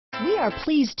We are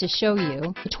pleased to show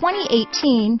you the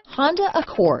 2018 Honda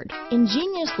Accord.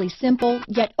 Ingeniously simple,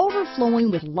 yet overflowing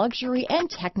with luxury and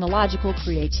technological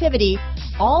creativity,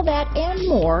 all that and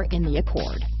more in the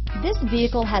Accord. This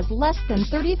vehicle has less than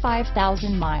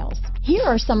 35,000 miles. Here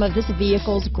are some of this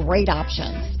vehicle's great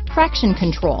options: traction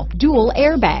control, dual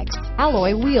airbags,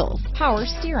 alloy wheels, power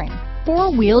steering,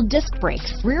 four-wheel disc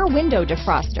brakes, rear window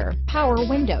defroster, power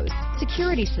windows,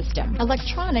 security system,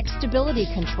 electronic stability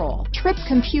control, trip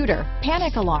computer,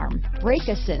 panic alarm, brake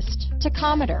assist,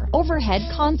 tachometer, overhead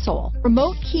console,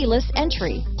 remote keyless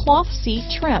entry, cloth seat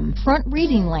trim, front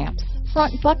reading lamps,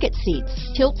 front bucket seats,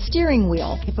 tilt steering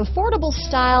wheel. If affordable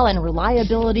style and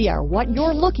reliability are what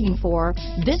you're looking for,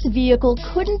 this vehicle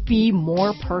couldn't be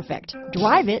more perfect.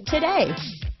 Drive it today.